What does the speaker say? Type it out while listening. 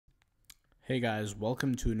Hey guys,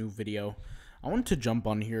 welcome to a new video. I want to jump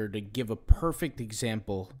on here to give a perfect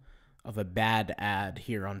example of a bad ad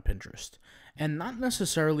here on Pinterest. And not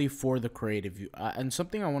necessarily for the creative. And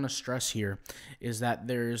something I want to stress here is that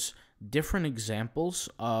there's different examples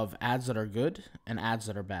of ads that are good and ads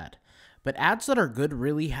that are bad. But ads that are good,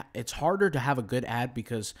 really, it's harder to have a good ad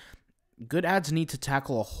because good ads need to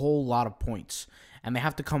tackle a whole lot of points and they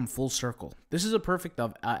have to come full circle. This is a perfect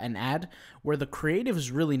of an ad where the creative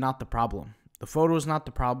is really not the problem. The photo is not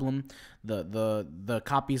the problem. The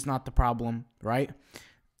copy is not the problem, right?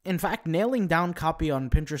 In fact, nailing down copy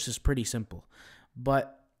on Pinterest is pretty simple.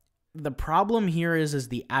 But the problem here is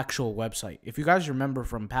the actual website. If you guys remember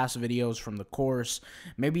from past videos, from the course,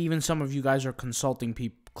 maybe even some of you guys are consulting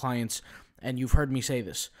clients and you've heard me say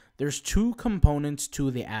this. There's two components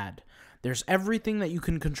to the ad. There's everything that you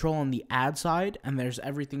can control on the ad side, and there's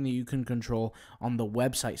everything that you can control on the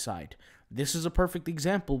website side. This is a perfect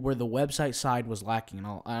example where the website side was lacking,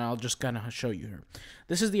 and I'll just kind of show you here.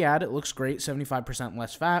 This is the ad. It looks great, 75%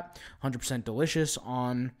 less fat, 100% delicious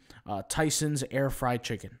on Tyson's air fried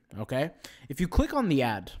chicken, okay? If you click on the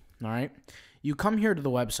ad, all right, you come here to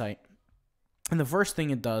the website, and the first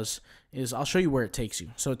thing it does is I'll show you where it takes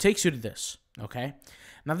you. So it takes you to this, okay?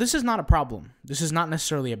 Now, this is not a problem. This is not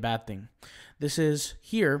necessarily a bad thing. This is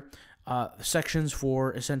here, sections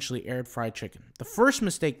for essentially air fried chicken. The first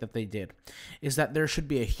mistake that they did is that there should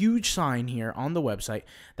be a huge sign here on the website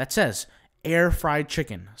that says air fried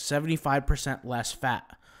chicken, 75% less fat,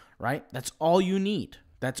 right? That's all you need.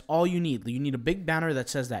 That's all you need. You need a big banner that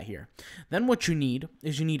says that here. Then what you need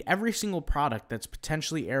is you need every single product that's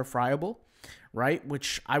potentially air fryable, right?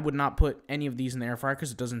 Which I would not put any of these in the air fryer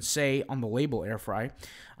because it doesn't say on the label air fry.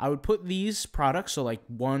 I would put these products, so like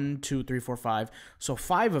 1, 2, 3, 4, 5. So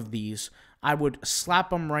 5 of these, I would slap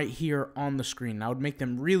them right here on the screen. I would make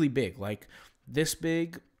them really big, like this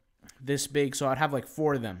big, this big. So I'd have like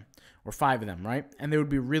 4 of them or 5 of them, right? And they would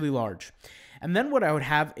be really large. And then what I would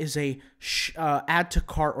have is a add to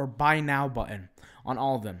cart or buy now button on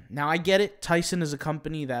all of them. Now, I get it. Tyson is a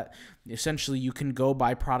company that essentially you can go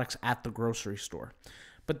buy products at the grocery store.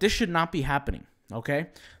 But this should not be happening, okay?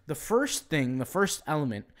 The first thing, the first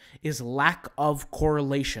element is lack of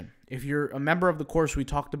correlation. If you're a member of the course, we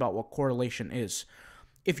talked about what correlation is.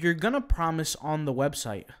 If you're going to promise on the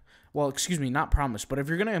website, well, excuse me, not promise, but if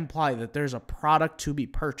you're going to imply that there's a product to be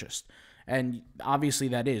purchased, and obviously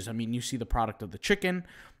that is, I mean, you see the product of the chicken,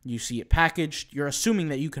 you see it packaged, you're assuming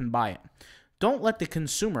that you can buy it. Don't let the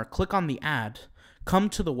consumer click on the ad, come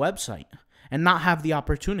to the website, and not have the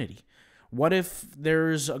opportunity. What if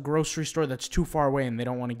there's a grocery store that's too far away and they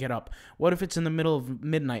don't want to get up? What if it's in the middle of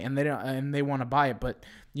midnight and they want to buy it, but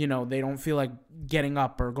you know they don't feel like getting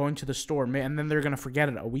up or going to the store, and then they're gonna forget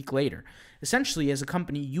it a week later? Essentially, as a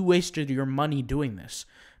company, you wasted your money doing this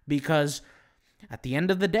because at the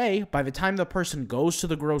end of the day, by the time the person goes to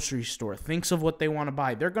the grocery store, thinks of what they want to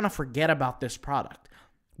buy, they're gonna forget about this product.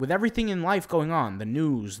 With everything in life going on, the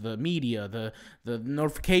news, the media, the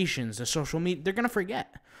notifications, the social media, they're going to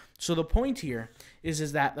forget. So the point here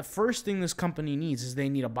is that the first thing this company needs is they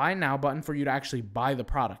need a buy now button for you to actually buy the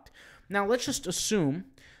product. Now, let's just assume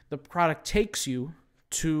the product takes you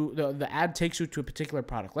to, the ad takes you to a particular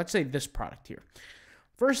product. Let's say this product here.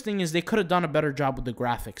 First thing is they could have done a better job with the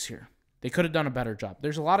graphics here. They could have done a better job.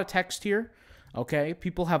 There's a lot of text here, okay?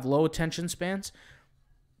 People have low attention spans.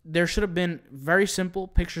 There should have been very simple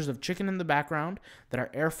pictures of chicken in the background that are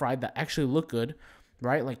air fried that actually look good,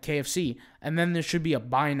 right? Like KFC. And then there should be a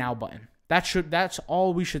buy now button. That's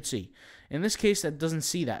all we should see. In this case, that doesn't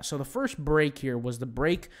see that. So the first break here was the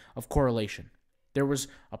break of correlation. There was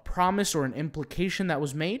a promise or an implication that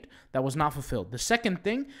was made that was not fulfilled. The second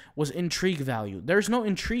thing was intrigue value. There's no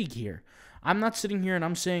intrigue here. I'm not sitting here and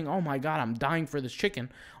I'm saying, oh my God, I'm dying for this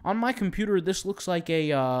chicken. On my computer, this looks like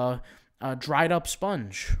a dried up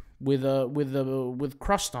sponge with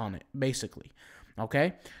crust on it, basically.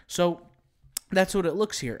 Okay, so that's what it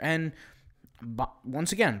looks here. And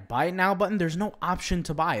once again, buy it now button. There's no option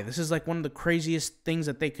to buy. This is like one of the craziest things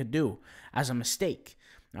that they could do as a mistake.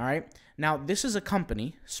 All right. Now this is a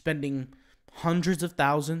company spending hundreds of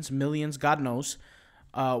thousands, millions, God knows,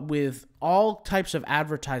 with all types of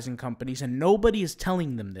advertising companies, and nobody is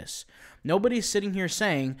telling them this. Nobody is sitting here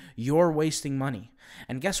saying you're wasting money.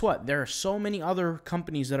 And guess what? There are so many other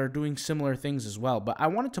companies that are doing similar things as well. But I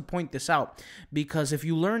wanted to point this out because if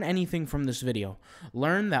you learn anything from this video,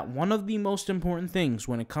 learn that one of the most important things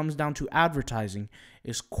when it comes down to advertising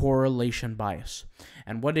is correlation bias.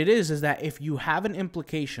 And what it is that if you have an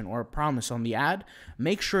implication or a promise on the ad,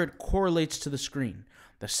 make sure it correlates to the screen.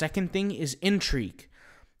 The second thing is intrigue.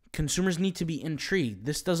 Consumers need to be intrigued.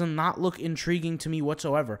 This does not look intriguing to me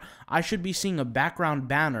whatsoever. I should be seeing a background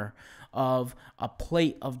banner of a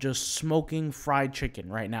plate of just smoking fried chicken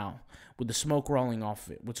right now with the smoke rolling off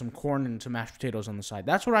of it with some corn and some mashed potatoes on the side.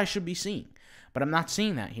 That's what I should be seeing. But I'm not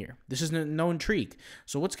seeing that here. This is no intrigue.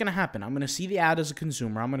 So what's going to happen? I'm going to see the ad as a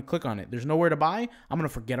consumer. I'm going to click on it. There's nowhere to buy. I'm going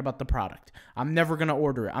to forget about the product. I'm never going to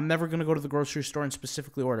order it. I'm never going to go to the grocery store and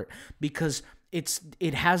specifically order it because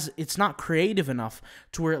it's not creative enough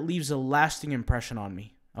to where it leaves a lasting impression on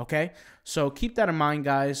me. Okay? So keep that in mind,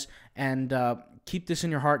 guys, and keep this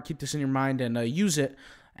in your heart, keep this in your mind, and use it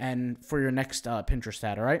and for your next Pinterest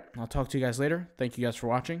ad, all right? I'll talk to you guys later. Thank you guys for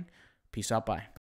watching. Peace out. Bye.